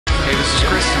This is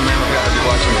Chris, and I'm glad to be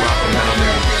watching Rock and Metal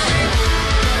News.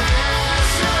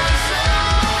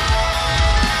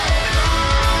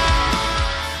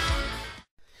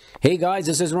 Hey guys,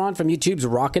 this is Ron from YouTube's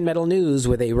Rock and Metal News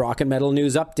with a Rock and Metal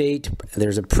News update.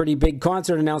 There's a pretty big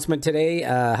concert announcement today.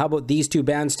 How about these two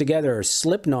bands together?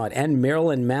 Slipknot and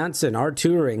Marilyn Manson are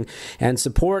touring, and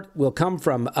support will come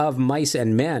from Of Mice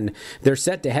and Men. They're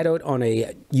set to head out on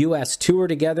a U.S. tour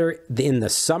together in the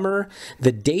summer.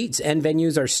 The dates and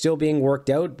venues are still being worked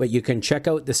out, but you can check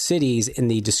out the cities in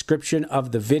the description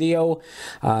of the video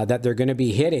that they're going to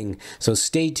be hitting. So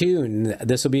stay tuned.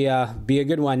 This will be a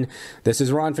good one. This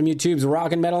is Ron from YouTube's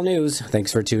Rock and Metal News.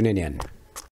 Thanks for tuning in.